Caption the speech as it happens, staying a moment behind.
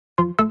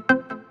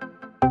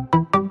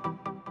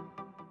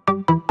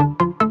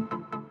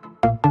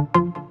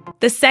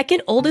The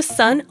second oldest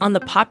son on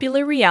the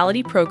popular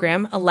reality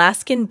program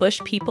Alaskan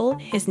Bush People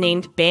is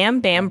named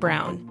Bam Bam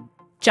Brown.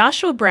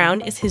 Joshua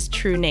Brown is his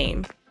true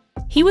name.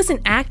 He was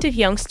an active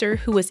youngster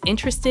who was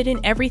interested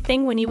in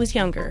everything when he was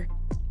younger.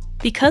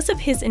 Because of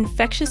his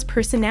infectious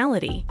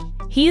personality,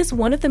 he is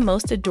one of the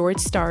most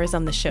adored stars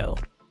on the show.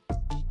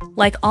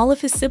 Like all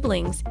of his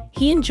siblings,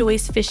 he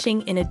enjoys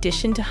fishing in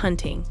addition to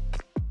hunting.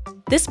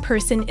 This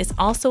person is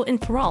also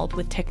enthralled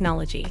with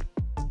technology.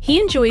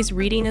 He enjoys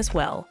reading as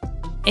well,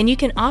 and you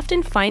can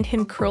often find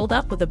him curled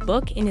up with a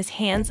book in his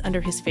hands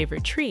under his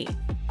favorite tree.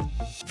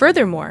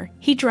 Furthermore,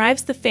 he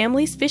drives the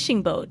family's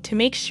fishing boat to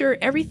make sure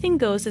everything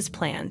goes as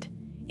planned.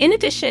 In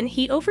addition,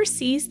 he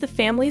oversees the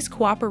family's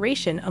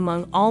cooperation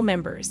among all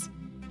members.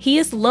 He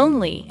is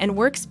lonely and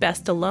works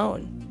best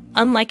alone,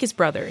 unlike his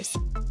brothers.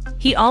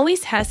 He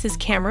always has his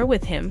camera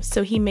with him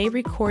so he may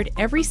record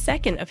every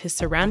second of his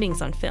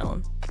surroundings on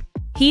film.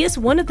 He is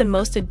one of the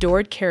most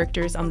adored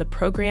characters on the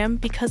program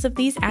because of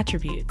these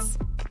attributes.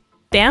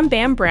 Bam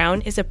Bam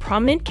Brown is a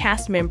prominent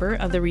cast member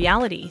of the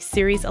reality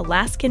series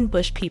Alaskan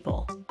Bush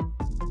People.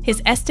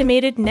 His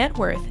estimated net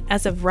worth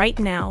as of right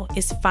now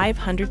is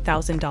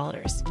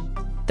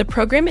 $500,000. The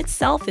program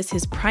itself is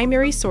his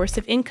primary source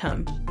of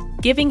income,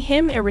 giving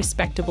him a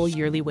respectable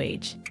yearly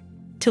wage.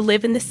 To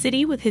live in the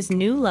city with his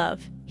new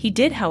love, he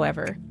did,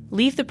 however,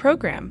 leave the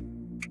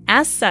program.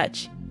 As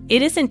such,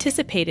 it is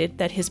anticipated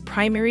that his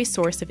primary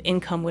source of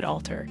income would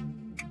alter.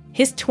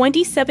 His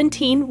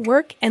 2017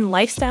 work and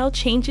lifestyle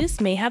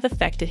changes may have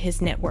affected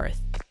his net worth.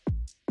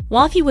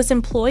 While he was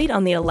employed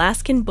on the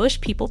Alaskan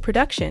Bush People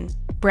production,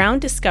 Brown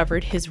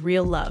discovered his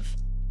real love.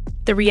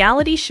 The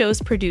reality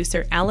show's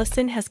producer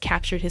Allison has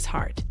captured his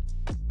heart.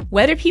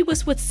 Whether he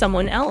was with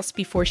someone else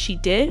before she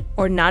did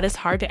or not is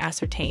hard to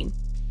ascertain.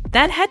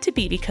 That had to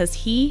be because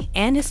he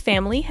and his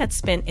family had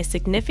spent a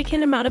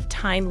significant amount of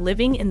time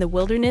living in the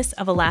wilderness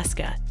of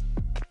Alaska.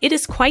 It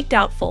is quite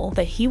doubtful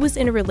that he was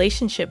in a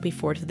relationship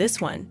before to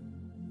this one,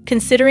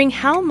 considering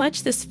how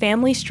much this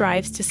family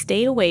strives to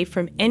stay away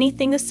from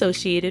anything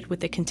associated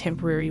with the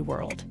contemporary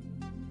world.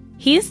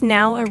 He is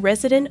now a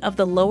resident of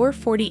the lower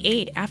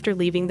 48 after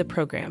leaving the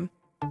program.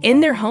 In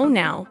their home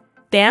now,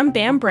 Bam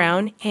Bam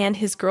Brown and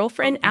his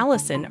girlfriend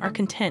Allison are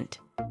content.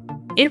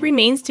 It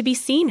remains to be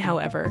seen,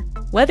 however,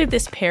 whether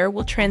this pair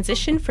will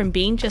transition from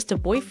being just a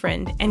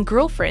boyfriend and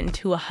girlfriend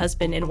to a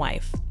husband and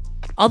wife.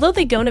 Although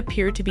they don't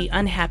appear to be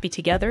unhappy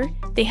together,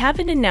 they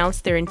haven't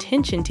announced their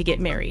intention to get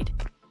married.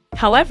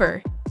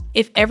 However,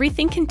 if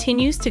everything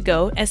continues to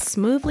go as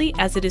smoothly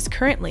as it is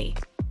currently,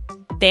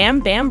 Bam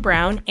Bam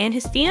Brown and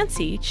his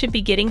fiancée should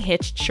be getting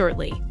hitched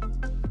shortly.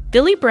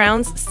 Billy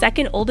Brown's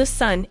second oldest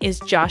son is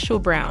Joshua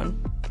Brown,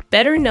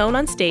 better known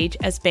on stage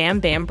as Bam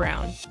Bam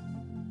Brown.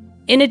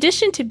 In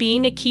addition to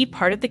being a key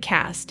part of the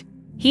cast,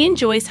 he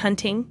enjoys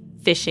hunting,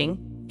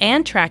 fishing,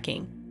 and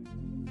tracking.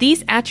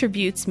 These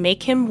attributes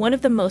make him one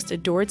of the most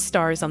adored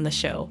stars on the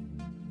show.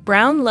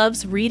 Brown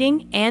loves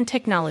reading and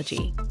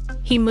technology.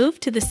 He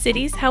moved to the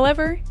cities,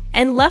 however,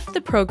 and left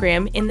the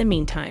program in the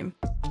meantime.